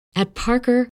At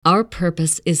Parker, our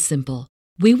purpose is simple.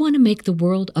 We want to make the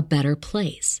world a better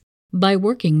place by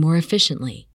working more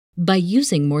efficiently, by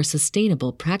using more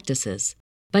sustainable practices,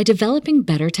 by developing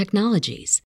better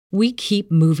technologies. We keep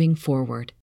moving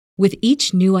forward. With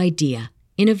each new idea,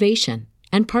 innovation,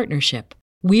 and partnership,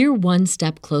 we're one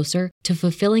step closer to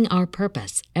fulfilling our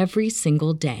purpose every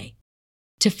single day.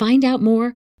 To find out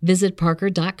more, visit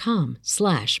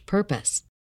parker.com/purpose.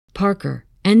 Parker,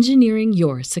 engineering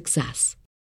your success.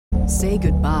 Say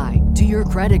goodbye to your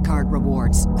credit card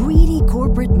rewards. Greedy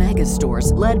corporate mega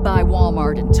stores, led by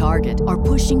Walmart and Target, are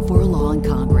pushing for a law in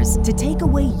Congress to take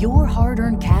away your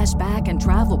hard-earned cash back and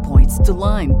travel points to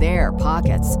line their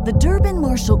pockets. The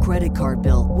Durbin-Marshall credit card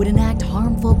bill would enact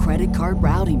harmful credit card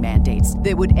routing mandates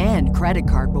that would end credit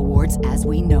card rewards as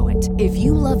we know it. If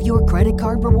you love your credit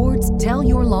card rewards, tell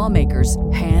your lawmakers,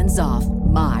 hands off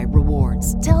my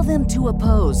rewards. Tell them to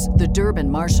oppose the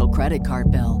Durbin-Marshall credit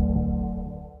card bill.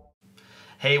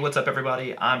 Hey, what's up,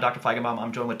 everybody? I'm Dr. Feigenbaum.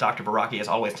 I'm joined with Dr. Baraki. As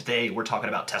always, today we're talking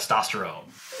about testosterone.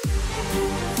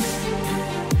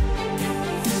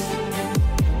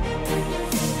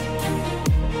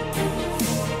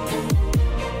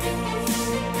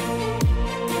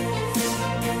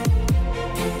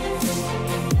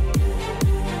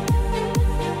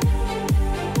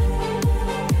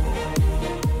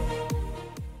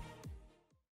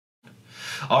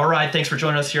 All right, thanks for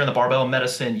joining us here on the Barbell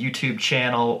Medicine YouTube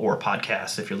channel or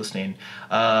podcast if you're listening.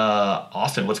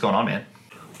 Austin, what's going on, man?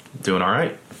 Doing all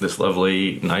right. This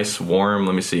lovely, nice, warm,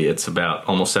 let me see, it's about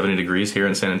almost 70 degrees here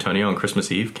in San Antonio on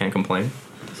Christmas Eve. Can't complain.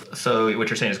 So what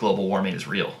you're saying is global warming is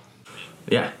real?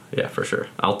 Yeah, for sure.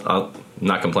 I'll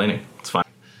not complaining. It's fine.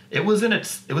 It was in the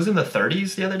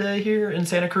 30s the other day here in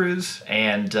Santa Cruz,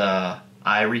 and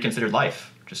I reconsidered life.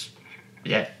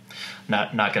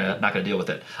 Not gonna deal with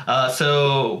it.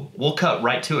 So we'll cut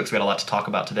right to it because we got a lot to talk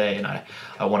about today, and I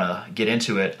want to get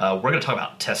into it. We're going to talk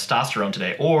about testosterone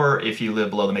today, or if you live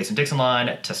below the Mason-Dixon line,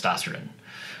 testosterone.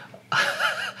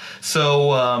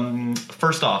 So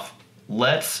first off,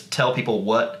 let's tell people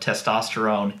what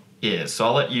testosterone is. So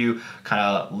I'll let you kind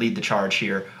of lead the charge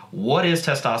here. What is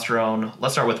testosterone?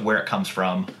 Let's start with where it comes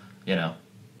from.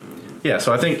 Yeah,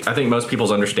 so I think most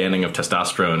people's understanding of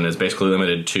testosterone is basically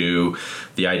limited to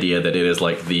the idea that it is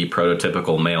like the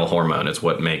prototypical male hormone. It's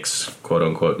what makes quote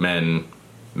unquote men,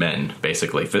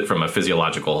 basically, from a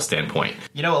physiological standpoint.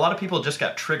 A lot of people just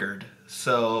got triggered.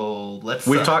 So let's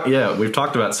we've talked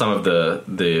about some of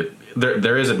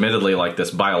there is admittedly like this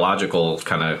biological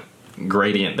kind of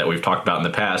gradient that we've talked about in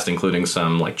the past, including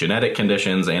some like genetic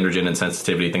conditions, androgen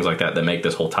insensitivity, things like that make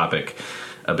this whole topic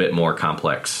a bit more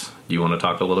complex. Do you want to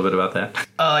talk a little bit about that?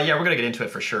 Yeah, we're going to get into it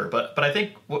for sure. But I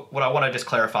think what I want to just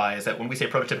clarify is that when we say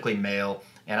prototypically male,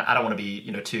 and I don't want to be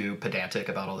too pedantic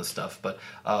about all this stuff, but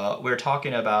we're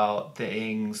talking about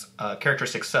things,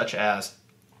 characteristics such as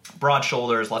broad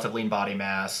shoulders, lots of lean body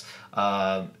mass,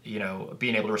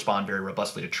 being able to respond very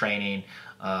robustly to training,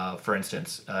 for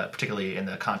instance, particularly in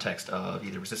the context of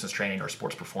either resistance training or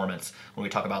sports performance. When we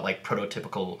talk about like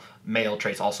prototypical male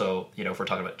traits, also, if we're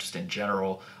talking about just in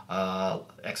general,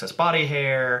 excess body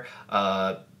hair,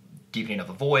 deepening of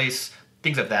the voice,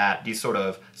 things of that, these sort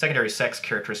of secondary sex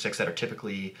characteristics that are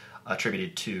typically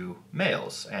attributed to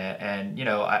males. And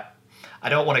I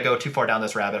don't want to go too far down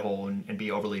this rabbit hole and be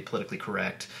overly politically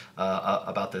correct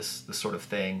about this sort of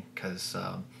thing, because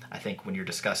I think when you're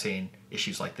discussing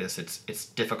issues like this, it's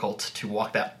difficult to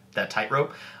walk that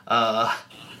tightrope. I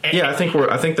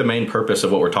think the main purpose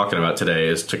of what we're talking about today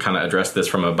is to kind of address this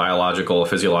from a biological,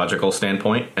 physiological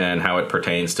standpoint and how it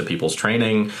pertains to people's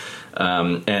training.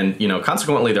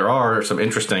 Consequently, there are some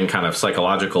interesting kind of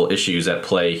psychological issues at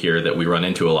play here that we run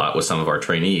into a lot with some of our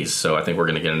trainees. So I think we're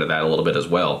going to get into that a little bit as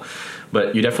well.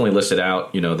 But you definitely listed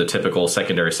out, the typical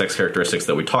secondary sex characteristics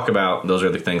that we talk about. Those are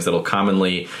the things that will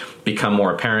commonly become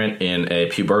more apparent in a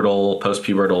pubertal,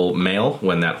 post-pubertal male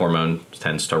when that hormone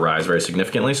tends to rise very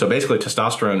significantly. So basically,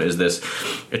 testosterone is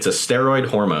it's a steroid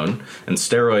hormone, and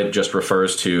steroid just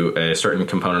refers to a certain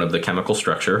component of the chemical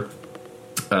structure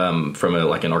from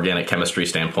an organic chemistry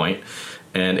standpoint.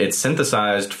 And it's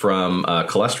synthesized from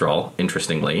cholesterol,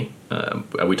 interestingly.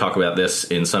 We talk about this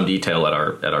in some detail at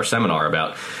our seminar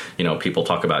about, people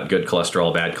talk about good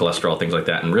cholesterol, bad cholesterol, things like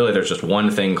that. And really, there's just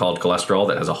one thing called cholesterol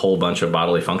that has a whole bunch of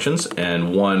bodily functions.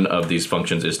 And one of these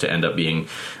functions is to end up being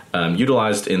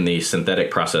utilized in the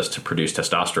synthetic process to produce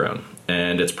testosterone.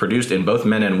 And it's produced in both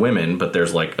men and women, but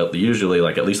there's usually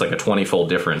at least a 20-fold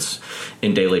difference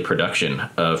in daily production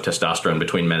of testosterone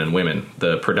between men and women.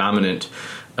 The predominant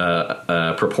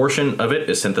proportion of it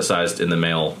is synthesized in the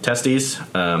male testes,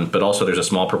 but also there's a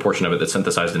small proportion of it that's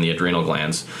synthesized in the adrenal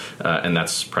glands, and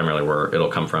that's primarily where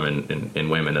it'll come from in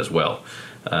women as well.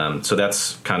 So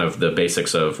that's kind of the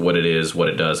basics of what it is, what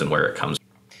it does, and where it comes.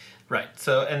 Right.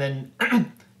 So, and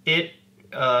then it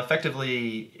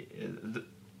effectively,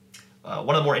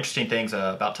 one of the more interesting things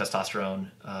about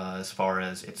testosterone, as far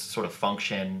as its sort of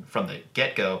function from the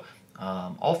get-go,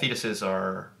 all fetuses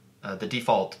are, the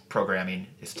default programming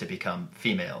is to become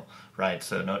female, right?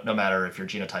 So no matter if your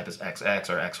genotype is XX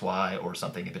or XY or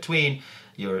something in between,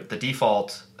 the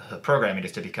default programming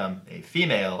is to become a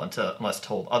female unless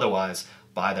told otherwise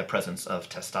by the presence of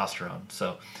testosterone.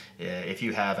 So if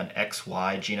you have an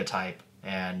XY genotype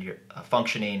and you're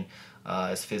functioning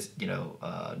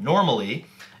normally,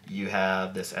 you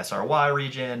have this SRY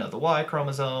region of the Y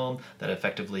chromosome that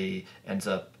effectively ends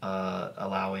up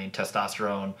allowing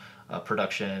testosterone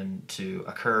production to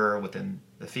occur within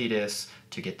the fetus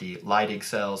to get the Leydig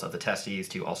cells of the testes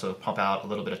to also pump out a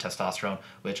little bit of testosterone,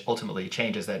 which ultimately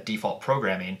changes that default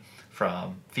programming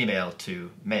from female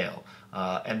to male.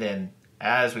 And then,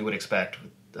 as we would expect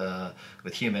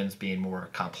with humans being more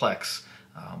complex,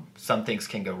 some things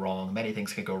can go wrong, many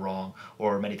things can go wrong,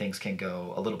 or many things can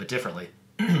go a little bit differently.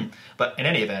 But in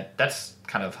any event, that's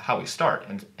kind of how we start.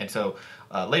 And so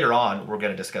later on, we're going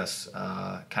to discuss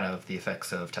kind of the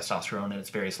effects of testosterone and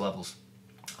its various levels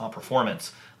on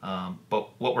performance. But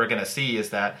what we're going to see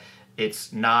is that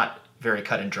it's not very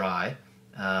cut and dry.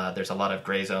 There's a lot of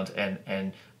gray zones,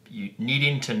 and you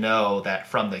needing to know that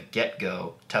from the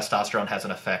get-go, testosterone has an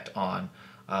effect on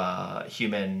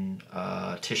human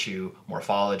tissue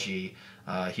morphology,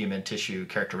 human tissue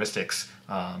characteristics.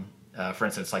 For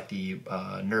instance, like the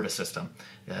nervous system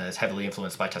is heavily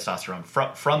influenced by testosterone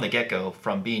from the get-go,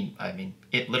 from being,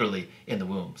 it literally in the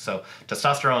womb. So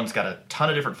testosterone's got a ton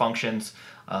of different functions,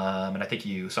 and I think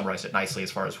you summarized it nicely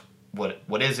as far as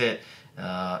what is it,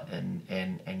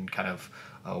 and kind of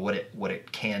what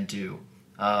it can do.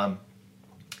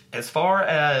 As far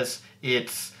as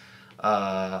its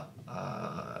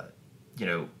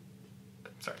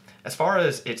as far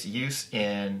as its use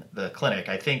in the clinic,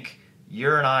 I think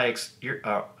I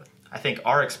think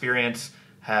our experience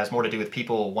has more to do with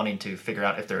people wanting to figure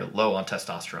out if they're low on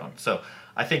testosterone. So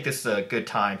I think this is a good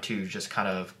time to just kind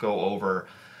of go over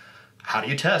how do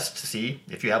you test to see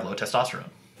if you have low testosterone.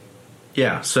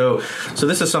 Yeah, so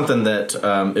this is something that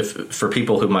if for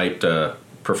people who might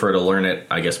prefer to learn it,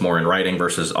 I guess, more in writing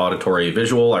versus auditory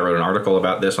visual, I wrote an article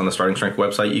about this on the Starting Strength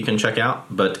website you can check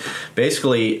out. But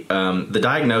basically, the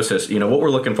diagnosis, what we're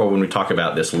looking for when we talk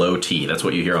about this low T, that's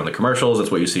what you hear on the commercials,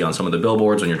 that's what you see on some of the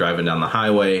billboards when you're driving down the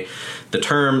highway. The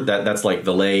term, that's like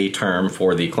the lay term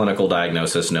for the clinical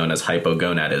diagnosis known as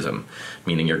hypogonadism,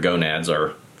 meaning your gonads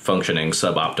are functioning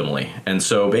suboptimally. And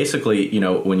so basically,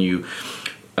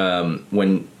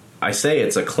 when I say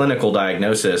it's a clinical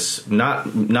diagnosis,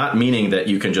 not meaning that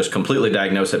you can just completely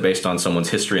diagnose it based on someone's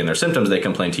history and their symptoms they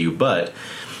complain to you, but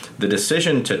the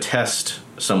decision to test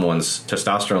someone's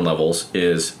testosterone levels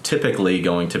is typically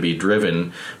going to be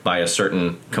driven by a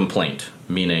certain complaint,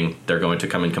 meaning they're going to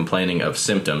come in complaining of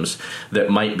symptoms that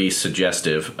might be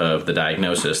suggestive of the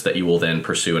diagnosis that you will then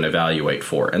pursue and evaluate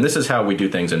for. And this is how we do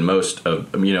things in most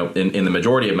of, in the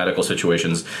majority of medical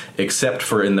situations, except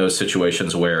for in those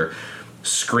situations where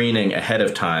screening ahead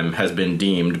of time has been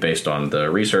deemed, based on the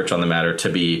research on the matter, to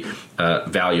be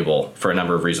valuable for a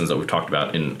number of reasons that we've talked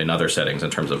about in other settings in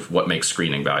terms of what makes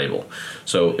screening valuable.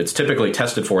 So it's typically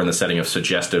tested for in the setting of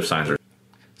suggestive signs.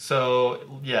 So,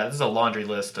 yeah, this is a laundry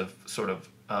list of sort of,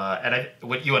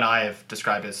 what you and I have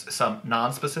described as some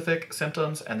non-specific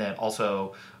symptoms, and then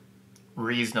also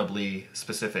reasonably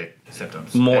specific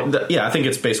symptoms. I think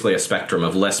it's basically a spectrum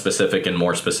of less specific and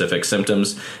more specific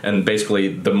symptoms, and basically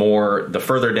the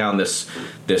further down this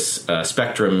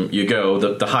spectrum you go,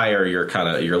 the higher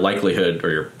your likelihood,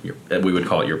 or we would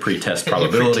call it your pre-test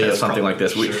probability of something like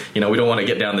this. Sure. We don't want to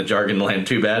get down the jargon land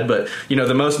too bad, but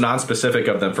the most non-specific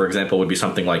of them, for example, would be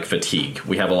something like fatigue.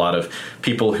 We have a lot of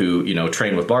people who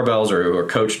train with barbells or who are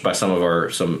coached by some of our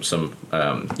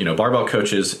barbell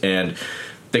coaches, and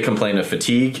they complain of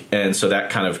fatigue, and so that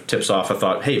kind of tips off a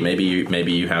thought, hey, maybe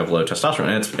you have low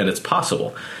testosterone, and it's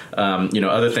possible.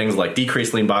 Other things like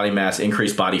decreased lean body mass,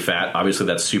 increased body fat, obviously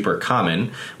that's super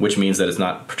common, which means that it's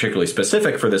not particularly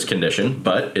specific for this condition,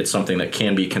 but it's something that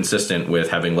can be consistent with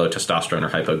having low testosterone or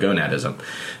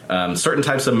hypogonadism. Certain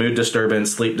types of mood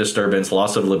disturbance, sleep disturbance,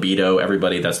 loss of libido,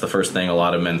 that's the first thing a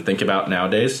lot of men think about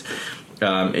nowadays.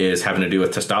 is having to do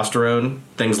with testosterone.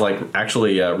 Things like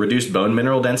actually reduced bone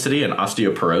mineral density and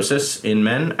osteoporosis in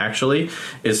men actually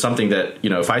is something that,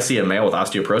 if I see a male with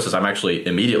osteoporosis, I'm actually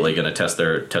immediately going to test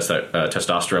their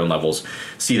testosterone levels.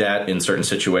 See that in certain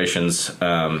situations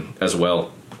as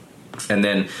well. And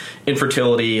then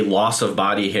infertility, loss of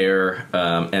body hair,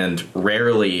 and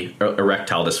rarely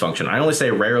erectile dysfunction. I only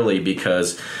say rarely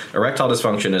because erectile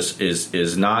dysfunction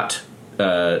is not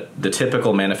the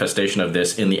typical manifestation of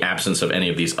this in the absence of any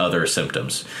of these other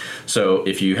symptoms. So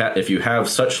if you have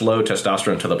such low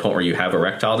testosterone to the point where you have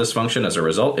erectile dysfunction as a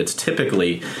result, it's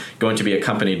typically going to be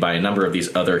accompanied by a number of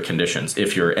these other conditions.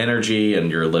 If your energy and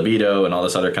your libido and all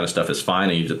this other kind of stuff is fine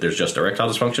and there's just erectile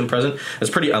dysfunction present, it's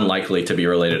pretty unlikely to be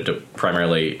related to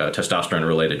primarily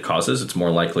testosterone-related causes. It's more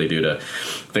likely due to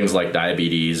things like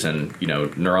diabetes and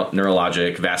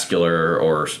neurologic, vascular,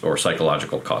 or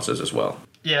psychological causes as well.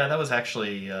 Yeah, that was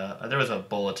actually, there was a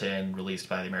bulletin released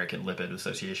by the American Lipid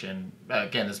Association,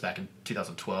 again, this is back in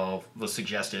 2012, was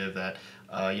suggestive that,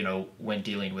 when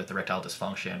dealing with erectile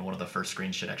dysfunction, one of the first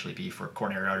screens should actually be for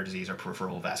coronary artery disease or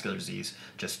peripheral vascular disease,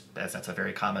 just as that's a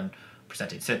very common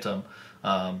presenting symptom.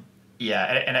 And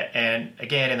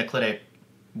again, in the clinic,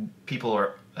 people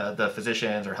are, the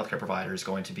physicians or healthcare providers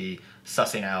going to be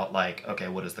sussing out, like, okay,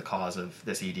 what is the cause of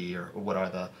this ED, or what are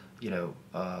the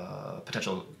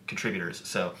potential contributors.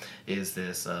 So is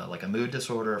this like a mood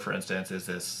disorder, for instance? Is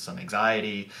this some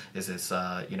anxiety? Is this,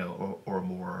 or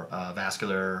more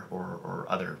vascular or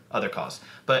other cause?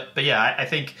 But yeah, I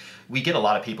think we get a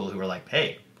lot of people who are like,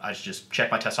 hey, I should just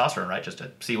check my testosterone, right? Just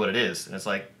to see what it is. And it's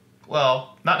like,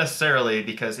 well, not necessarily,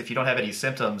 because if you don't have any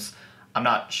symptoms, I'm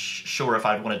not sure if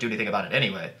I'd want to do anything about it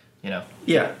anyway.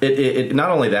 Yeah, it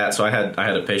not only that. So I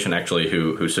had a patient actually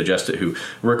who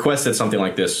requested something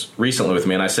like this recently with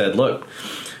me, and I said, look,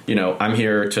 I'm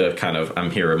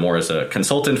here more as a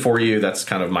consultant for you. That's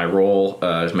kind of my role,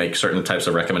 to make certain types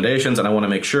of recommendations, and I want to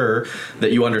make sure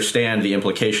that you understand the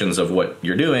implications of what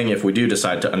you're doing if we do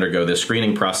decide to undergo this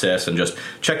screening process, and just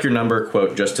check your number,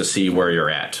 quote, just to see where you're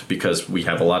at, because we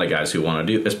have a lot of guys who want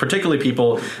to do this, particularly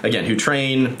people, again, who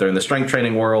train, they're in the strength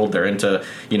training world, they're into,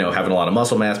 having a lot of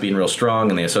muscle mass, being real strong,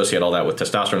 and they associate all that with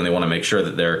testosterone, and they want to make sure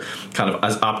that they're kind of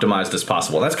as optimized as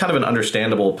possible. That's kind of an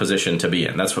understandable position to be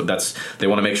in. They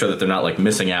want to make sure that they're not like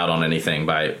missing out on anything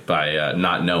by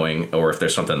not knowing, or if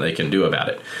there's something they can do about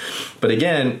it. But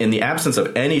again, in the absence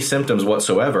of any symptoms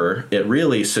whatsoever, it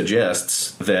really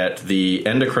suggests that the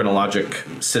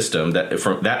endocrinologic system,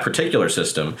 that particular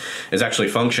system, is actually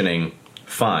functioning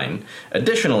fine.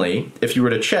 Additionally, if you were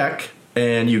to check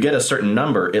and you get a certain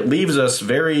number, it leaves us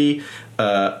very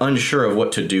unsure of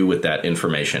what to do with that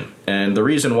information. And the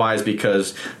reason why is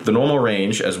because the normal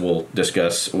range, as we'll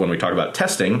discuss when we talk about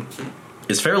testing,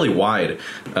 is fairly wide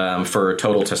for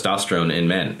total testosterone in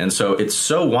men. And so it's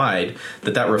so wide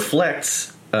that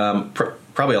reflects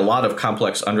probably a lot of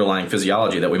complex underlying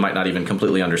physiology that we might not even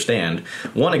completely understand.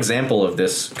 One example of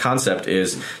this concept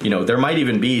is, there might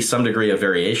even be some degree of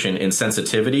variation in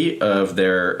sensitivity of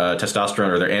their testosterone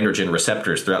or their androgen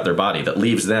receptors throughout their body that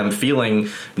leaves them feeling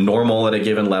normal at a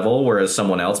given level, whereas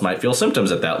someone else might feel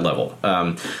symptoms at that level.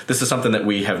 This is something that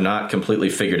we have not completely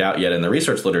figured out yet in the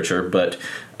research literature, but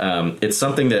it's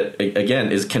something that,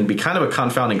 again, can be kind of a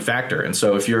confounding factor. And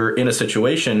so if you're in a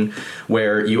situation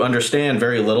where you understand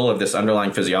very little of this underlying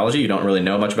physiology, you don't really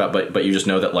know much about, but you just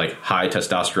know that like high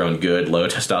testosterone good, low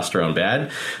testosterone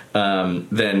bad,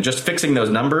 then just fixing those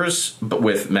numbers but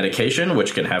with medication,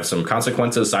 which can have some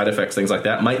consequences, side effects, things like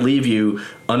that, might leave you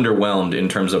underwhelmed in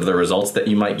terms of the results that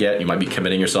you might get. You might be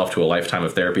committing yourself to a lifetime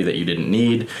of therapy that you didn't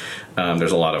need.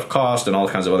 There's a lot of cost and all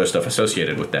kinds of other stuff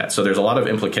associated with that. So there's a lot of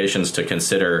implications to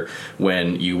consider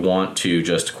when you want to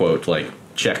just, quote, like,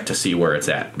 check to see where it's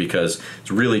at, because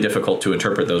it's really difficult to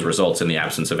interpret those results in the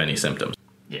absence of any symptoms.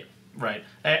 Yeah, right.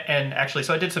 And actually,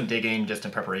 so I did some digging just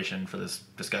in preparation for this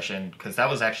discussion, because that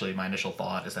was actually my initial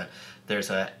thought, is that there's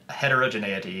a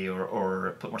heterogeneity,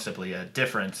 or put more simply, a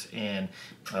difference in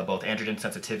both androgen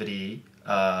sensitivity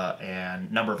and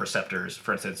number of receptors,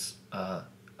 for instance,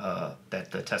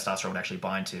 that the testosterone would actually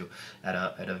bind to at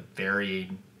a very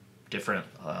different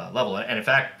level. And in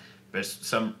fact, there's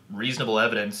some reasonable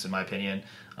evidence, in my opinion,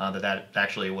 that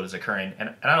actually what is occurring.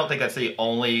 And I don't think that's the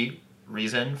only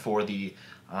reason for the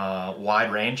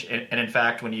wide range. And in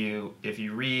fact, if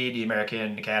you read the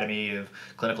American Academy of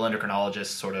Clinical Endocrinologists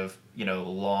sort of,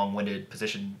 long-winded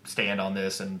position stand on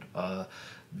this, and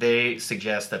they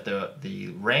suggest that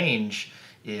the range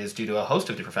is due to a host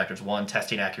of different factors. One,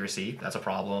 testing accuracy, that's a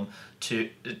problem. Two,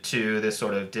 this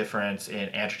sort of difference in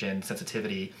androgen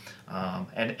sensitivity.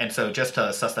 And so just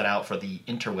to suss that out for the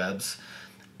interwebs,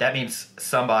 that means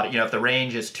somebody, if the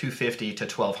range is 250 to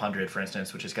 1200, for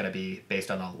instance, which is going to be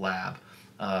based on a lab,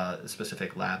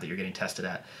 specific lab that you're getting tested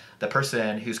at, the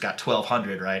person who's got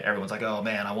 1200, right? Everyone's like, oh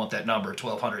man, I want that number.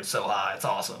 1200 is so high. It's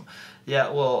awesome. Yeah,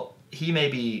 well, he may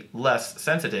be less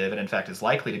sensitive, and in fact is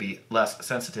likely to be less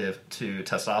sensitive to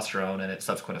testosterone and its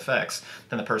subsequent effects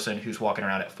than the person who's walking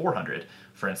around at 400,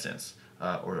 for instance,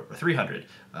 or 300.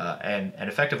 And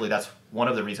effectively, that's one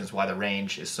of the reasons why the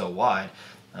range is so wide.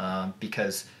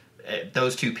 Because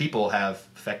those two people have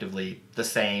effectively the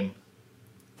same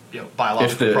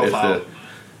biological profile.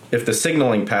 If the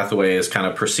signaling pathway is kind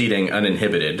of proceeding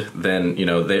uninhibited, then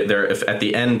they're if at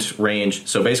the end range.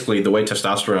 So basically, the way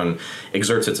testosterone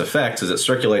exerts its effects is it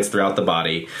circulates throughout the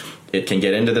body. It can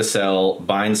get into the cell,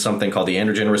 bind something called the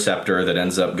androgen receptor that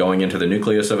ends up going into the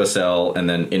nucleus of a cell and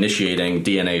then initiating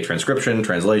DNA transcription,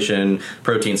 translation,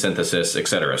 protein synthesis,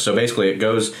 etc. So basically it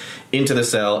goes into the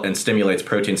cell and stimulates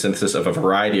protein synthesis of a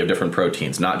variety of different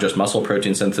proteins, not just muscle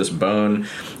protein synthesis, bone,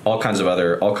 all kinds of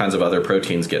other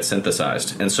proteins get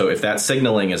synthesized. And so if that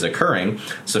signaling is occurring,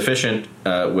 sufficient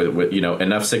with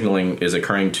enough signaling is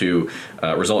occurring to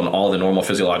result in all the normal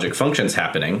physiologic functions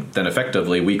happening, then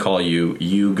effectively we call you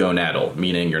eugonadal,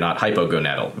 meaning you're not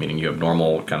hypogonadal, meaning you have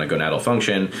normal kind of gonadal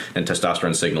function and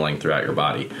testosterone signaling throughout your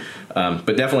body.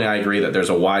 But definitely I agree that there's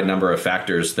a wide number of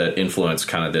factors that influence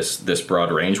kind of this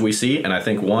broad range we see. And I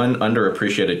think one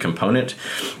underappreciated component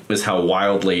is how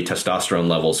wildly testosterone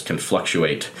levels can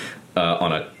fluctuate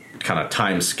on a kind of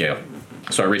time scale.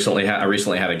 So I recently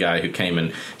had a guy who came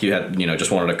and he had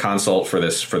just wanted a consult for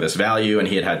this value, and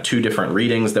he had two different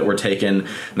readings that were taken,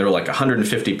 and they were like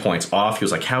 150 points off. He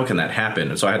was like, "How can that happen?"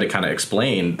 And so I had to kind of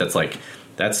explain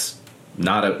that's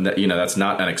not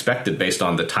unexpected based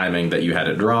on the timing that you had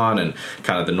it drawn and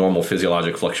kind of the normal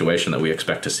physiologic fluctuation that we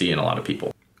expect to see in a lot of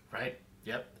people. Right.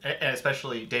 Yep. And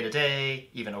especially day to day,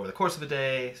 even over the course of a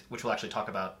day, which we'll actually talk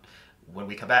about when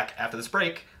we come back after this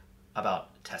break about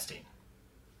testing.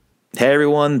 Hey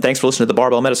everyone, thanks for listening to the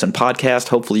Barbell Medicine Podcast.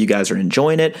 Hopefully you guys are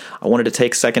enjoying it. I wanted to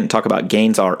take a second and talk about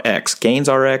GainsRx.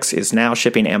 GainsRx is now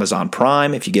shipping Amazon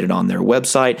Prime if you get it on their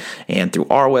website, and through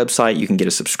our website you can get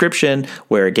a subscription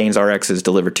where GainsRx is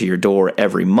delivered to your door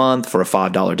every month for a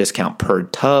 $5 discount per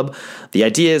tub. The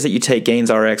idea is that you take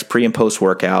GainsRx pre and post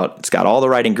workout. It's got all the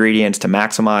right ingredients to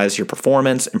maximize your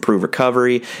performance, improve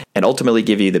recovery, and ultimately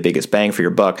give you the biggest bang for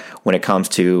your buck when it comes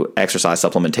to exercise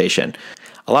supplementation.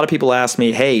 A lot of people ask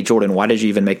me, hey, Jordan, why did you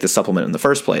even make this supplement in the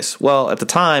first place? Well, at the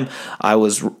time, I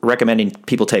was recommending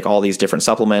people take all these different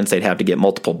supplements. They'd have to get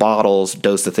multiple bottles,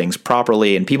 dose the things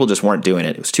properly, and people just weren't doing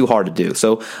it. It was too hard to do.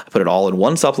 So I put it all in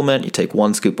one supplement. You take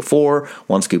one scoop before,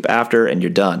 one scoop after, and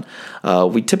you're done.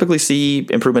 We typically see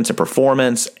improvements in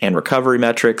performance and recovery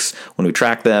metrics when we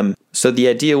track them. So the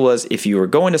idea was if you were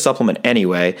going to supplement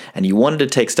anyway and you wanted to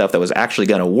take stuff that was actually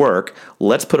going to work,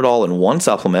 let's put it all in one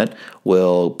supplement.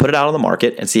 We'll put it out on the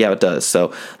market and see how it does.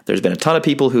 So there's been a ton of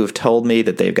people who have told me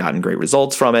that they've gotten great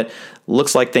results from it.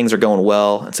 Looks like things are going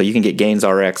well. And so you can get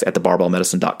GainsRx at the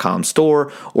barbellmedicine.com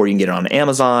store, or you can get it on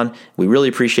Amazon. We really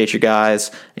appreciate you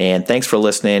guys. And thanks for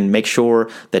listening. Make sure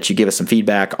that you give us some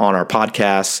feedback on our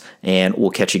podcasts, and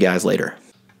we'll catch you guys later.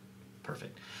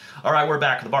 Perfect. All right, we're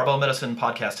back. The Barbell Medicine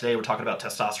Podcast. Today we're talking about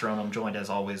testosterone. I'm joined,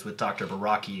 as always, with Dr.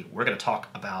 Baraki. We're going to talk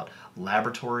about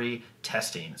laboratory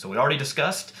testing. So we already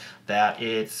discussed that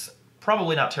it's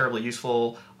probably not terribly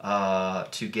useful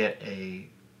to get a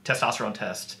testosterone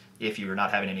test if you're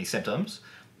not having any symptoms.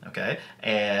 Okay,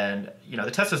 and the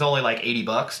test is only like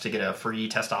 $80 to get a free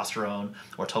testosterone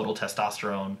or total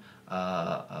testosterone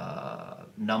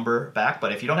number back.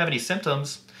 But if you don't have any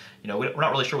symptoms, we're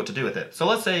not really sure what to do with it. So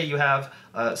let's say you have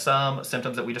some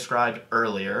symptoms that we described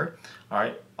earlier. All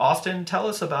right, Austin, tell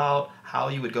us about how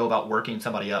you would go about working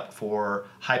somebody up for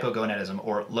hypogonadism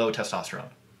or low testosterone.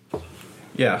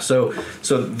 Yeah, so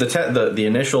the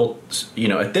initial,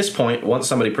 at this point, once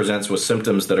somebody presents with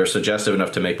symptoms that are suggestive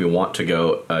enough to make me want to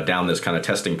go down this kind of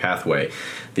testing pathway,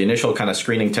 the initial kind of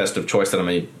screening test of choice that I'm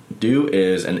going to do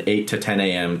is an 8 to 10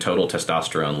 a.m. total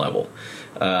testosterone level.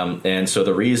 And so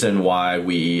the reason why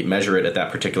we measure it at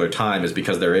that particular time is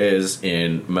because there is,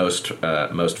 in most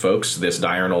folks, this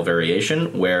diurnal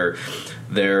variation where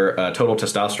their total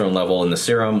testosterone level in the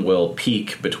serum will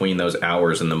peak between those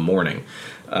hours in the morning.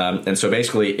 And so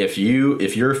basically, if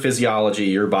your physiology,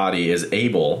 your body is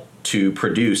able to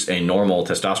produce a normal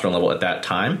testosterone level at that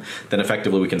time, then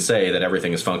effectively we can say that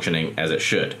everything is functioning as it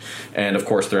should. And of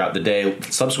course, throughout the day,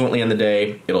 subsequently in the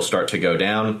day, it'll start to go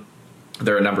down.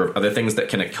 There are a number of other things that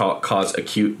can cause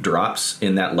acute drops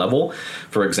in that level.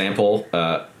 For example,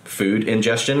 food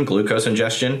ingestion, glucose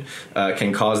ingestion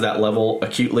can cause that level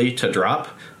acutely to drop.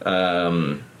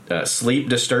 sleep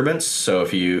disturbance. So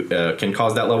if you can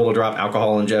cause that level to drop,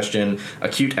 alcohol ingestion,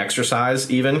 acute exercise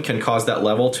even can cause that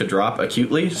level to drop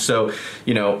acutely. So,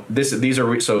 these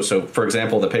are so for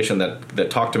example, the patient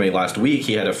that talked to me last week,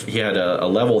 he had a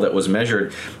level that was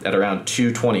measured at around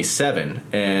 227,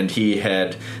 and he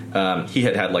had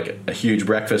like a huge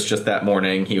breakfast just that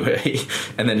morning.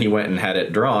 And then he went and had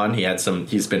it drawn.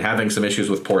 He's been having some issues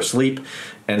with poor sleep.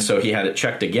 And so he had it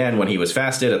checked again when he was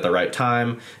fasted at the right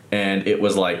time, and it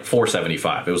was like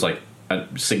 475. It was like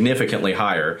significantly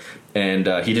higher, and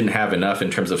he didn't have enough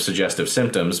in terms of suggestive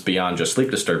symptoms beyond just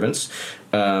sleep disturbance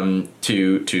for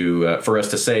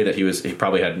us to say that he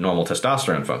probably had normal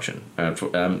testosterone function.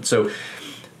 So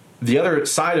the other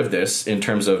side of this, in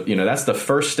terms of, that's the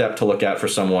first step to look at for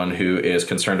someone who is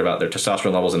concerned about their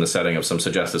testosterone levels in the setting of some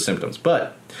suggestive symptoms.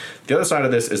 But the other side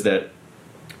of this is that,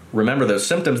 remember, those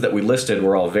symptoms that we listed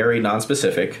were all very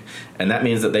nonspecific, and that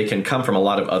means that they can come from a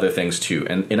lot of other things too.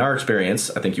 And in our experience,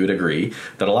 I think you would agree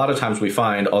that a lot of times we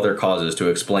find other causes to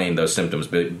explain those symptoms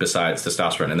besides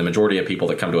testosterone. And the majority of people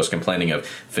that come to us complaining of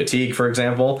fatigue, for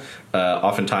example,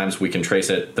 oftentimes we can trace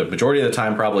it, the majority of the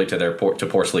time, probably to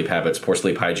poor sleep habits, poor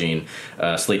sleep hygiene,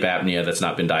 sleep apnea that's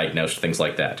not been diagnosed, things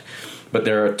like that. But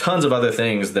there are tons of other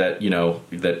things that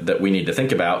that we need to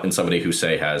think about in somebody who,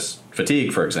 say, has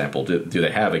fatigue, for example. Do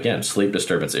they have, again, sleep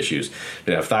disturbance issues? Do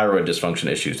they have thyroid dysfunction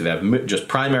issues? Do they have just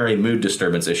primary mood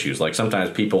disturbance issues? Like sometimes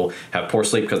people have poor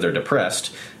sleep because they're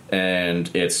depressed,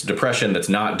 and it's depression that's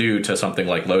not due to something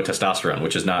like low testosterone,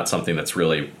 which is not something that's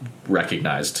really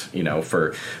recognized,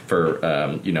 for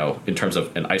in terms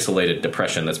of an isolated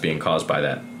depression that's being caused by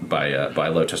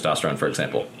low testosterone, for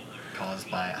example. Caused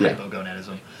by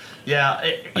hypogonadism. Yeah,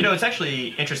 it's actually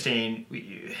interesting.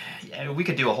 We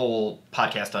could do a whole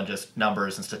podcast on just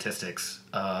numbers and statistics,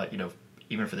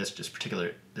 even for this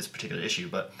particular issue.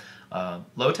 But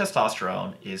low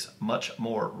testosterone is much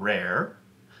more rare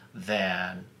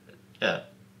than a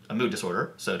mood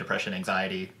disorder, so depression,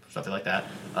 anxiety, something like that.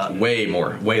 Way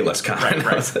less common.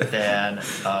 Right. Than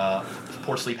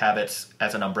poor sleep habits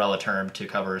as an umbrella term to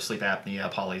cover sleep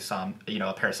apnea,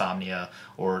 parasomnia,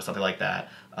 or something like that.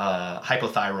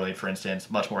 Hypothyroid, for instance,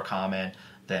 much more common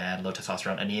than low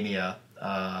testosterone. Anemia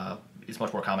is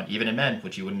much more common, even in men,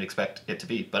 which you wouldn't expect it to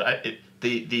be. But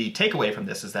the takeaway from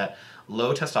this is that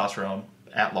low testosterone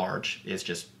at large is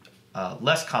just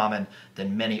less common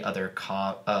than many other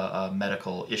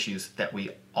medical issues that we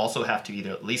also have to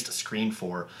either at least screen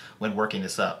for when working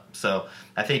this up. So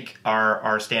I think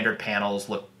our standard panels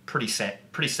look pretty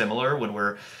similar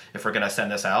if we're going to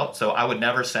send this out. So I would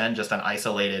never send just an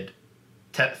isolated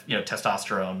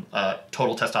testosterone,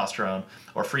 total testosterone,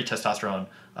 or free testosterone,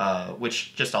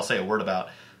 which just I'll say a word about.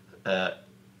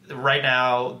 Right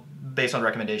now, based on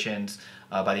recommendations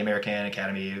by the American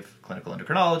Academy of Clinical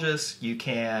Endocrinologists, you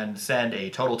can send a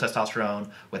total testosterone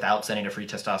without sending a free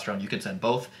testosterone. You can send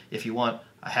both if you want.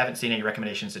 I haven't seen any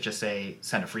recommendations that just say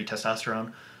send a free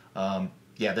testosterone.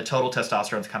 The total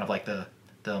testosterone is kind of like the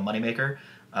moneymaker.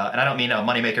 And I don't mean a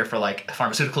moneymaker for like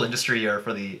pharmaceutical industry or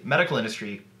for the medical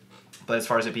industry, but as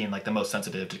far as it being like the most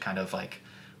sensitive to kind of like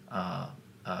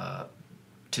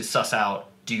to suss out,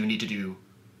 do you need to do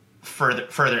further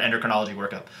endocrinology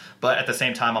workup? But at the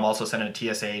same time, I'm also sending a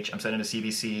TSH, I'm sending a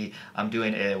CBC, I'm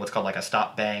doing what's called like a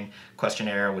stop bang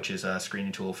questionnaire, which is a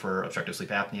screening tool for obstructive sleep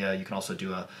apnea. You can also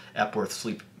do a Epworth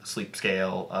sleep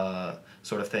scale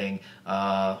sort of thing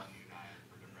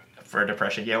for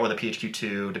depression, or the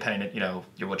PHQ-2, depending on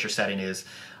what your setting is.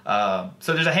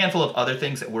 So there's a handful of other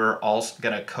things that we're all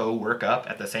going to co-work up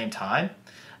at the same time.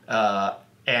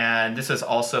 And this is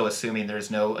also assuming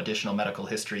there's no additional medical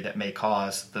history that may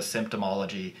cause the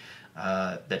symptomology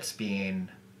that's being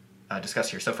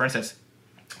discussed here. So, for instance,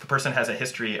 if a person has a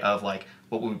history of like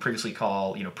what we would previously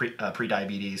call,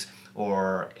 pre-diabetes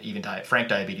or even frank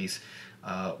diabetes,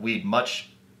 we'd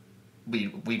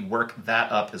work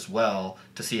that up as well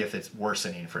to see if it's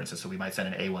worsening. For instance, so we might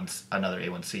send another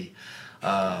A1C.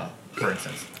 For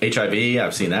instance, HIV,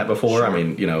 I've seen that before. Sure. I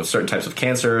mean, certain types of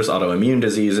cancers, autoimmune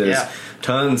diseases,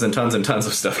 tons and tons and tons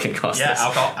of stuff can cause this.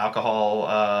 Alcohol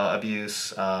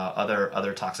abuse,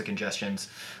 other toxic ingestions.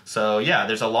 So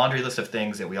there's a laundry list of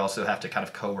things that we also have to kind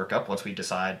of co-work up once we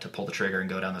decide to pull the trigger and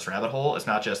go down this rabbit hole. It's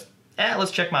not just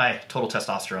let's check my total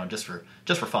testosterone just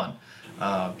for fun.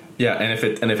 And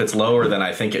if it's lower than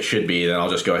I think it should be, then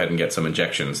I'll just go ahead and get some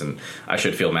injections, and I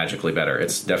should feel magically better.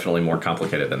 It's definitely more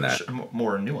complicated than that.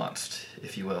 More nuanced,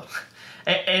 if you will.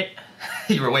 And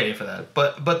you were waiting for that,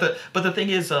 but the thing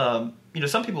is, some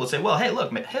people would say, well, hey,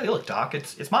 look, doc,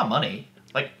 it's my money.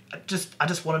 Like, I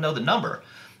just want to know the number,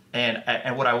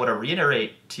 and what I want to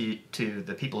reiterate to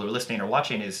the people who are listening or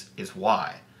watching is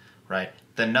why, right?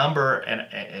 the number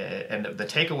and the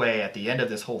takeaway at the end of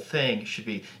this whole thing should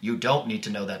be you don't need to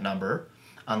know that number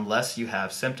unless you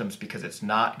have symptoms, because it's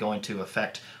not going to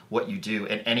affect what you do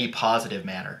in any positive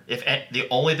manner. If the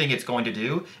only thing it's going to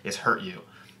do is hurt you.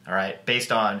 All right,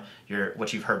 based on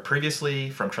what you've heard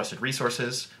previously from trusted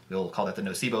resources, we'll call that the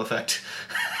nocebo effect,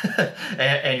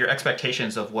 and your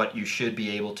expectations of what you should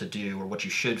be able to do or what you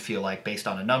should feel like based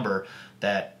on a number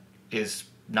that is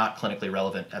not clinically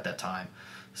relevant at that time.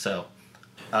 So,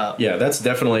 yeah, that's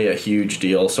definitely a huge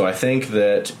deal. So I think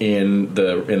that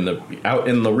out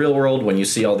in the real world, when you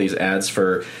see all these ads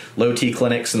for low T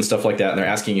clinics and stuff like that, and they're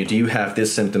asking you, do you have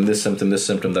this symptom, this symptom, this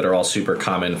symptom, that are all super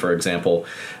common, for example,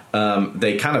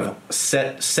 they kind of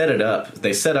set it up.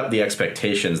 They set up the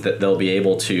expectations that they'll be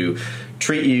able to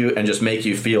treat you and just make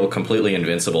you feel completely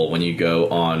invincible when you go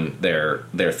on their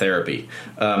therapy,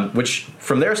 which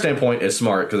from their standpoint is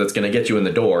smart because it's going to get you in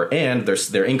the door, and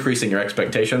they're increasing your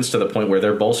expectations to the point where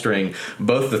they're bolstering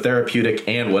both the therapeutic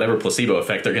and whatever placebo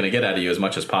effect they're going to get out of you as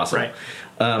much as possible. Right.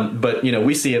 But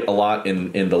we see it a lot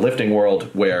in the lifting world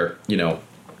where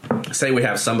say we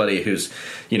have somebody who's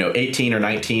 18 or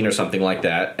 19 or something like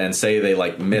that, and say they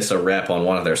like miss a rep on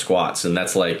one of their squats, and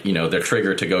that's like they're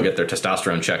triggered to go get their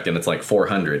testosterone checked, and it's like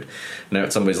 400. Now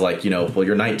somebody's like, well,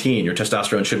 you're 19, your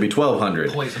testosterone should be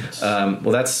 1200. Poisonous.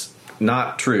 Well, that's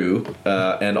not true,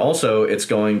 and also it's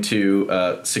going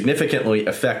to significantly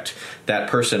affect that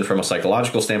person from a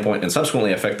psychological standpoint, and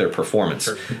subsequently affect their performance,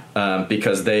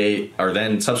 because they are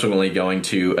then subsequently going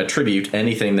to attribute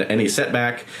any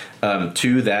setback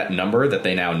to that number that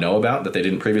they now know about, that they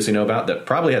didn't previously know about, that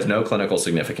probably has no clinical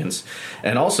significance,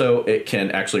 and also it can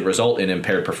actually result in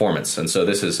impaired performance. And so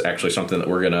this is actually something that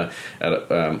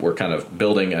we're kind of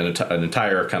building an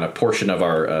entire kind of portion of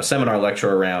our seminar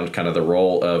lecture around, kind of the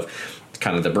role of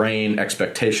kind of the brain,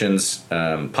 expectations,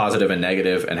 positive and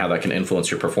negative, and how that can influence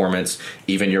your performance,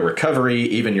 even your recovery,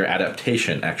 even your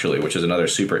adaptation, actually, which is another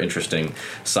super interesting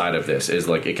side of this, is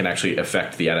like it can actually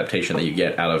affect the adaptation that you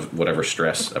get out of whatever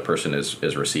stress a person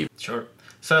is receiving. Sure.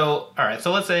 So, all right,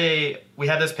 so let's say we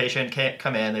have this patient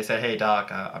come in, they say, hey,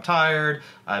 doc, I'm tired,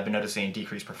 I've been noticing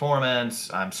decreased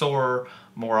performance, I'm sore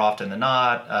more often than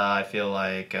not, I feel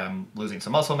like I'm losing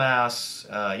some muscle mass,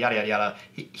 yada, yada, yada.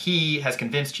 He has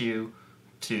convinced you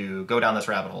to go down this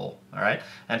rabbit hole, all right?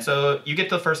 And so you get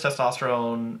the first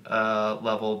testosterone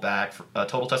level back,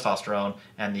 total testosterone,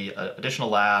 and the additional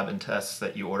lab and tests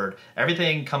that you ordered.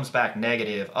 Everything comes back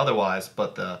negative otherwise,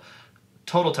 but the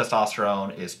total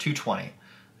testosterone is 220.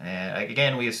 And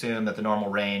again, we assume that the normal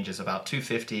range is about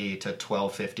 250 to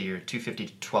 1250 or 250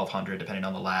 to 1200, depending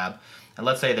on the lab. And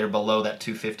let's say they're below that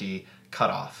 250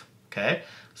 cutoff, okay?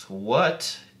 So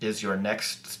what is your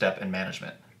next step in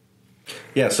management?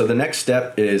 Yeah, so the next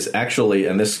step is actually,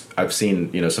 and this I've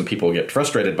seen, some people get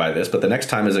frustrated by this, but the next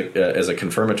time is a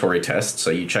confirmatory test. So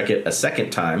you check it a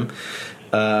second time,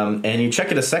 and you check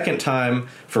it a second time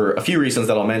for a few reasons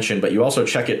that I'll mention, but you also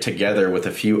check it together with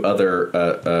a few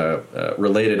other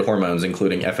related hormones,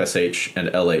 including FSH and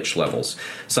LH levels.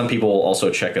 Some people will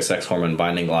also check a sex hormone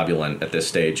binding globulin at this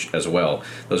stage as well.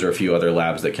 Those are a few other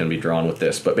labs that can be drawn with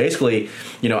this. But basically,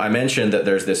 I mentioned that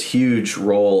there's this huge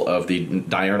role of the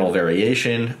diurnal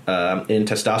variation in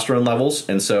testosterone levels,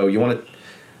 and so you want to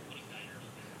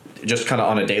just kind of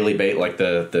on a daily basis, like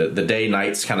the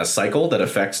day-nights kind of cycle that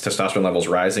affects testosterone levels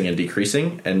rising and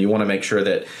decreasing, and you want to make sure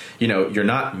that you're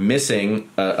not missing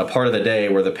a part of the day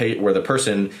where the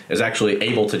person is actually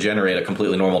able to generate a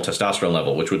completely normal testosterone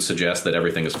level, which would suggest that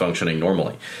everything is functioning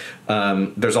normally.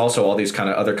 There's also all these kind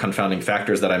of other confounding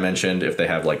factors that I mentioned. If they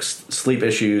have like sleep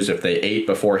issues, if they ate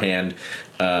beforehand,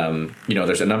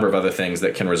 there's a number of other things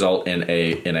that can result in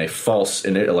a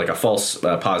false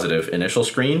positive initial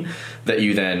screen that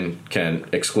you then can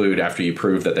exclude after you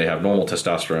prove that they have normal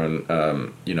testosterone.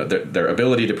 Their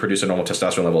ability to produce a normal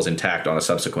testosterone level is intact on a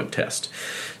subsequent test.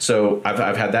 So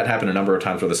I've had that happen a number of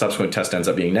times where the subsequent test ends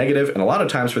up being negative, and a lot of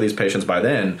times for these patients by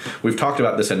then we've talked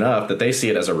about this enough that they see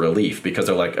it as a relief, because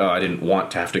they're like, oh, I didn't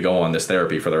want to have to go on this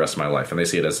therapy for the rest of my life, and they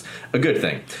see it as a good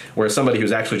thing. Whereas somebody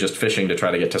who's actually just fishing to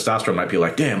try to get testosterone might be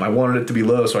like, damn, I wanted it to be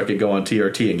low so I could go on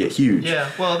TRT and get huge. Yeah,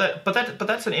 well, but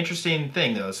that's an interesting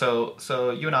thing though.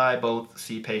 So you and I both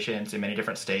see patients in many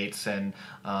different states, and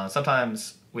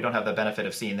sometimes we don't have the benefit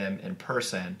of seeing them in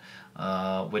person,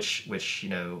 which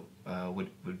would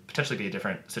potentially be a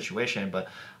different situation. But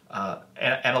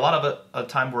and a lot of the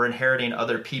time we're inheriting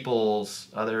other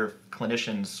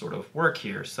clinicians' sort of work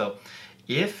here. So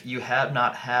if you have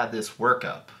not had this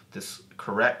workup, this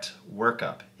correct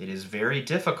workup, it is very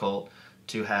difficult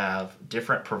to have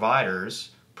different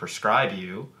providers prescribe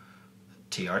you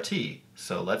TRT.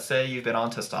 So let's say you've been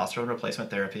on testosterone replacement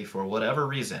therapy for whatever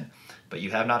reason, but you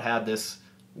have not had this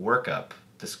workup,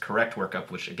 this correct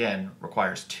workup, which again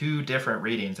requires 2 different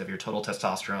readings of your total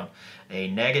testosterone,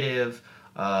 a negative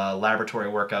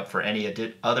laboratory workup for any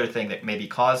other thing that may be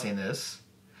causing this.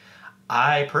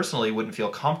 I personally wouldn't feel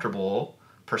comfortable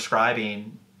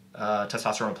prescribing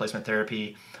testosterone replacement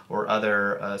therapy or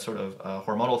other sort of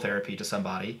hormonal therapy to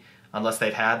somebody unless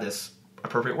they've had this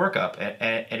appropriate workup.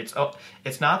 And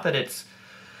it's not that it's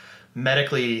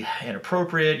medically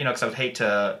inappropriate, because I would hate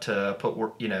to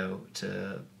put,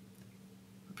 to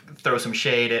throw some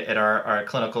shade at our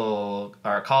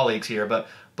colleagues here,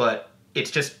 but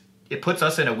it's just, it puts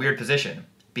us in a weird position,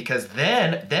 because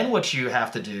then what you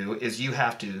have to do is you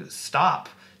have to stop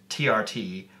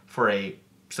TRT for a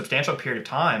substantial period of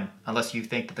time unless you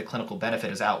think that the clinical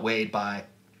benefit is outweighed by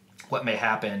what may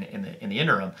happen in the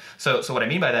interim. So what I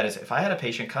mean by that is, if I had a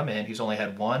patient come in who's only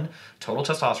had 1 total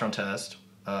testosterone test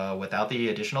without the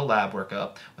additional lab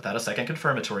workup, without a second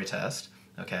confirmatory test,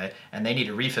 okay, and they need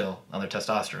a refill on their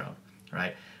testosterone,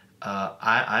 right?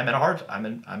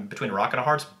 I'm between a rock and a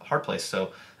hard place.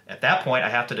 So at that point, I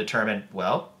have to determine,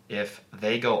 well, if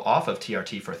they go off of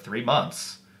TRT for 3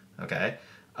 months, okay,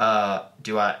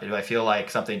 do I feel like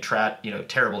something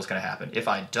terrible is going to happen? If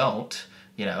I don't,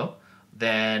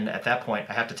 then at that point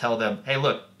I have to tell them, hey,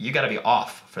 look, you got to be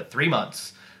off for 3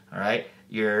 months, all right?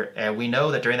 And we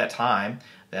know that during that time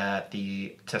that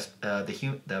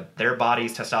their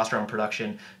body's testosterone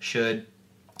production should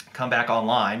come back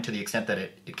online to the extent that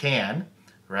it can,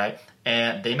 right?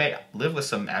 And they may live with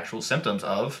some actual symptoms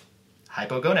of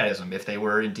hypogonadism if they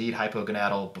were indeed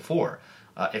hypogonadal before.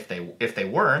 If they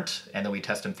weren't, and then we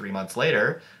test them 3 months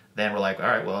later, then we're like, all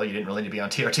right, well, you didn't really need to be on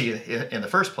TRT in the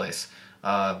first place,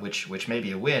 which may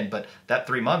be a win, but that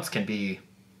 3 months can be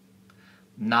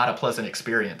not a pleasant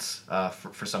experience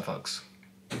for some folks.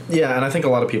 Yeah, and I think a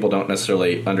lot of people don't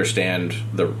necessarily understand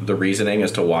the reasoning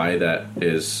as to why that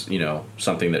is,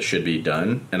 something that should be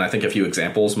done. And I think a few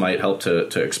examples might help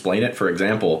to explain it. For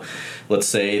example, let's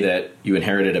say that you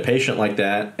inherited a patient like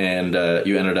that, and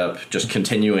you ended up just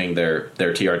continuing their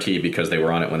TRT because they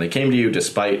were on it when they came to you,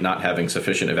 despite not having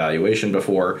sufficient evaluation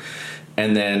before.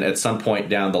 And then at some point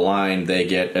down the line, they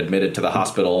get admitted to the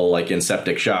hospital like in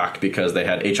septic shock because they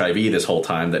had HIV this whole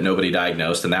time that nobody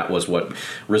diagnosed, and that was what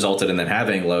resulted in them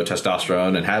having low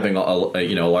testosterone and having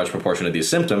a large proportion of these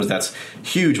symptoms. That's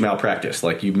huge malpractice.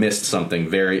 Like, you missed something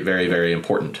very, very, very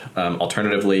important.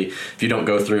 Alternatively, if you don't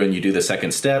go through and you do the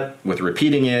second step with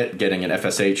repeating it, getting an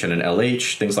FSH and an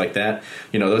LH, things like that,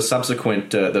 those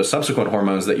subsequent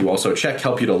hormones that you also check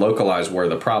help you to localize where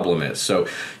the problem is. So,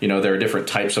 there are different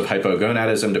types of hypogonadism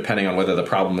depending on whether the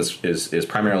problem is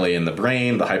primarily in the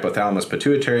brain, the hypothalamus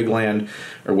pituitary gland,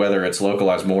 or whether it's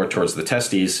localized more towards the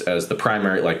testes as the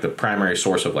primary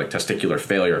source of testicular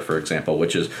failure, for example,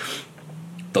 which is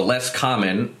the less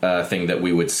common thing that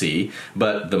we would see,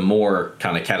 but the more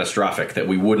kind of catastrophic that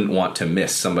we wouldn't want to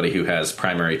miss somebody who has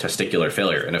primary testicular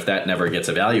failure. And if that never gets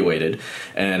evaluated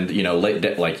and,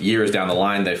 years down the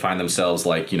line, they find themselves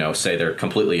say they're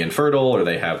completely infertile, or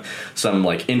they have some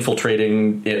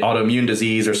infiltrating autoimmune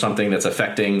disease or something that's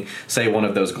affecting, say, one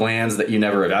of those glands that you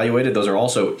never evaluated, those are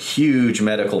also huge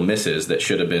medical misses that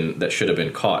should have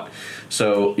been caught.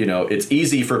 So, it's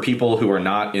easy for people who are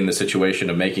not in the situation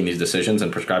of making these decisions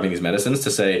and prescribing these medicines to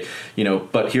say,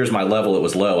 but here's my level, it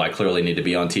was low, I clearly need to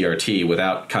be on TRT,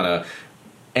 without kind of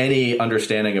any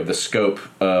understanding of the scope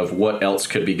of what else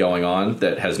could be going on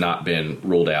that has not been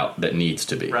ruled out that needs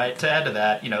to be. Right. To add to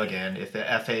that, again, if the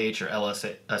FH or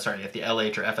if the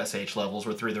LH or FSH levels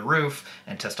were through the roof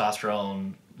and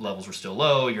testosterone levels were still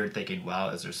low, you're thinking, wow,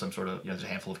 is there some sort of, there's a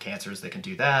handful of cancers that can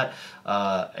do that.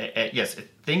 Yes,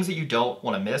 things that you don't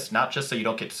want to miss, not just so you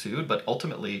don't get sued, but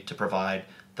ultimately to provide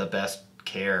the best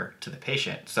care to the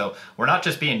patient. So we're not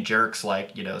just being jerks,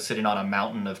 sitting on a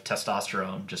mountain of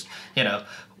testosterone, just,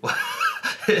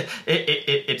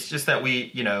 it's just that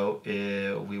we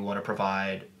want to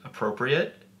provide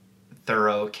appropriate,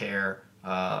 thorough care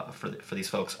for these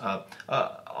folks.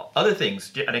 Other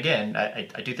things, and again,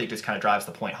 I do think this kind of drives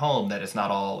the point home that it's not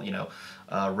all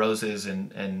roses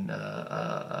and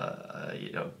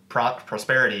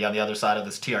prosperity on the other side of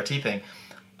this TRT thing.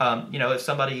 If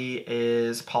somebody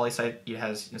has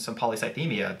some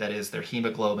polycythemia, that is, their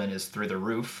hemoglobin is through the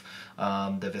roof,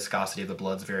 the viscosity of the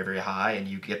blood's very, very high, and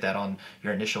you get that on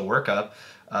your initial workup,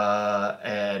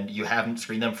 and you haven't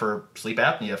screened them for sleep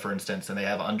apnea, for instance, and they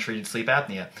have untreated sleep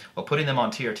apnea. Well, putting them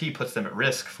on TRT puts them at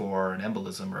risk for an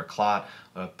embolism or a clot,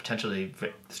 potentially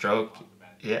stroke.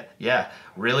 Yeah,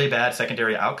 really bad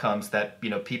secondary outcomes that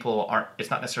people aren't. It's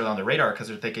not necessarily on the radar because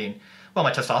they're thinking, well,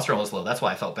 my testosterone was low. That's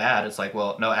why I felt bad. It's like,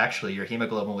 well, no, actually, your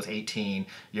hemoglobin was 18.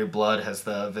 Your blood has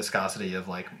the viscosity of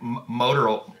like motor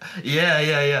oil.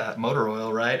 Yeah, motor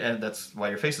oil, right? And that's why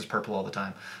your face is purple all the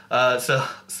time.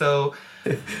 So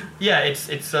yeah,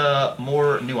 it's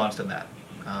more nuanced than that.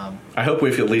 I hope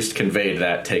we've at least conveyed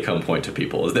that take-home point to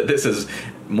people, is that this is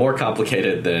more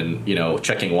complicated than,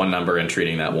 checking one number and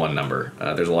treating that one number.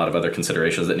 There's a lot of other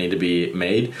considerations that need to be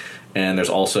made, and there's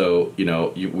also,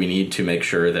 we need to make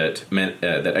sure that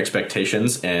that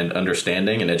expectations and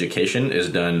understanding and education is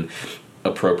done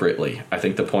appropriately. I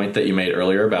think the point that you made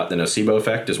earlier about the nocebo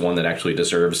effect is one that actually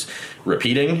deserves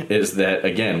repeating, is that,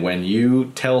 again, when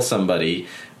you tell somebody,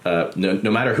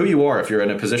 no matter who you are, if you're in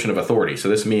a position of authority, so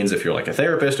this means if you're like a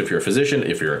therapist, if you're a physician,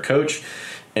 if you're a coach,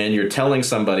 and you're telling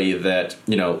somebody that,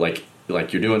 like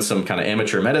you're doing some kind of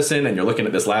amateur medicine and you're looking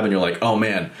at this lab and you're like, oh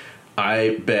man,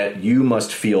 I bet you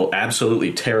must feel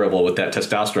absolutely terrible with that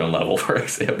testosterone level, for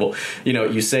example.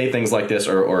 You say things like this,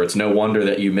 or it's no wonder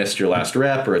that you missed your last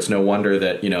rep, or it's no wonder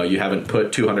that, you haven't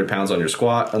put 200 pounds on your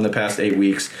squat in the past 8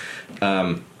 weeks.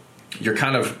 You're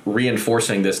kind of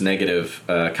reinforcing this negative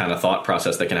kind of thought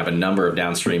process that can have a number of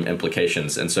downstream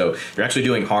implications. And so you're actually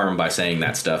doing harm by saying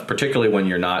that stuff, particularly when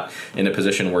you're not in a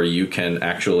position where you can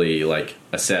actually like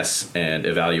assess and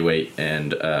evaluate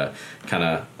and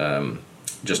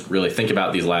just really think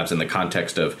about these labs in the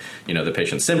context of, the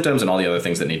patient's symptoms and all the other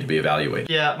things that need to be evaluated.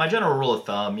 Yeah, my general rule of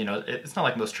thumb, it's not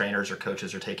like most trainers or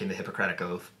coaches are taking the Hippocratic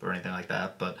Oath or anything like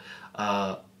that, but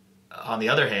on the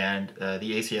other hand,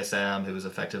 the ACSM, who is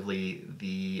effectively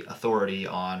the authority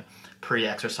on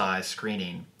pre-exercise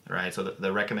screening, right? So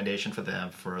the recommendation for them,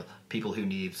 for people who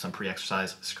need some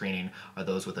pre-exercise screening, are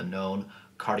those with a known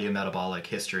cardiometabolic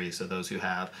history. So those who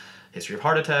have history of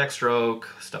heart attack, stroke,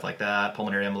 stuff like that,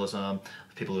 pulmonary embolism,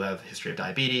 people who have history of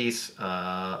diabetes,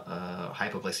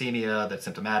 hypoglycemia that's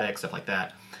symptomatic, stuff like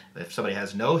that. If somebody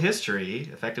has no history,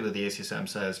 effectively the ACSM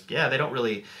says, yeah, they don't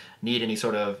really need any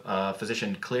sort of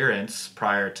physician clearance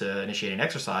prior to initiating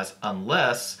exercise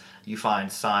unless you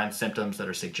find signs, symptoms that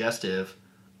are suggestive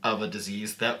of a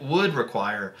disease that would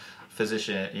require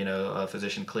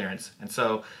physician clearance. And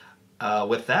so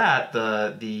with that,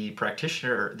 the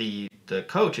practitioner, the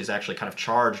coach is actually kind of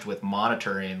charged with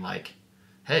monitoring, like,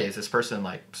 hey, is this person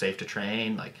like safe to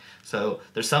train? Like, so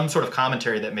there's some sort of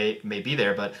commentary that may be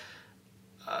there, but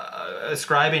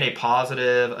ascribing a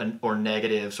positive or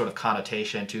negative sort of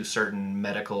connotation to certain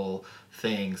medical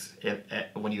things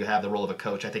when you have the role of a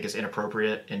coach, I think is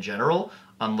inappropriate in general,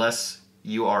 unless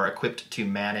you are equipped to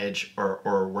manage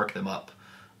or work them up.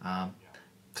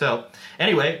 So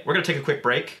anyway, we're going to take a quick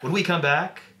break. When we come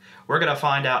back, we're going to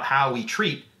find out how we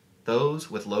treat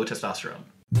those with low testosterone.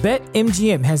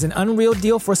 BetMGM has an unreal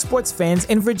deal for sports fans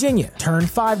in Virginia. Turn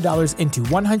 $5 into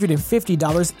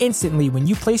 $150 instantly when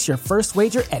you place your first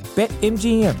wager at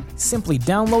BetMGM. Simply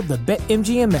download the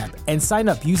BetMGM app and sign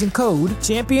up using code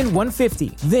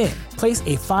Champion150. Then, place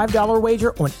a $5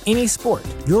 wager on any sport.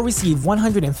 You'll receive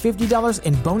 $150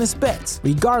 in bonus bets,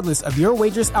 regardless of your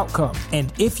wager's outcome.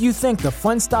 And if you think the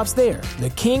fun stops there,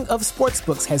 the king of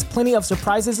sportsbooks has plenty of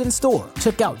surprises in store.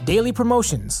 Check out daily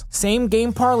promotions,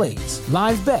 same-game parlays,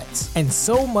 live bets, and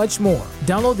so much more.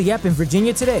 Download the app in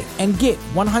Virginia today and get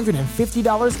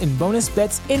 $150 in bonus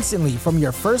bets instantly from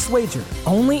your first wager.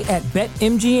 Only at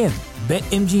BetMGM.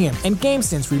 BetMGM and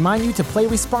GameSense remind you to play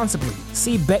responsibly.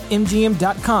 See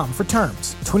BetMGM.com for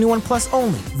terms. 21 plus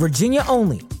only. Virginia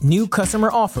only. New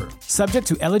customer offer. Subject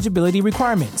to eligibility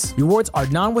requirements. Rewards are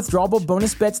non-withdrawable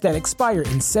bonus bets that expire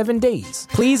in 7 days.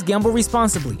 Please gamble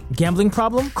responsibly. Gambling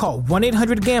problem? Call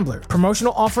 1-800-GAMBLER.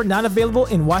 Promotional offer not available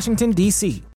in Washington,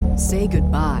 D.C. Say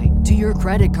goodbye to your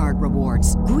credit card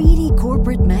rewards. Greedy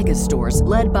corporate mega stores,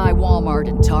 led by Walmart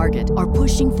and Target, are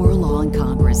pushing for a law in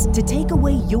Congress to take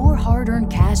away your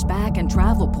hard-earned cash back and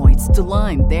travel points to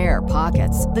line their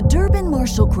pockets. The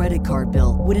Durbin-Marshall credit card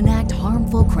bill would enact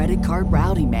harmful credit card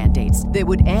routing mandates that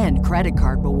would end credit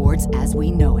card rewards as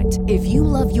we know it. If you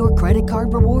love your credit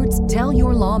card rewards, tell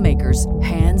your lawmakers,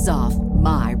 hands off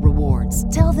my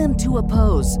rewards. Tell them to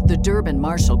oppose the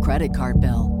Durbin-Marshall credit card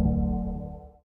bill.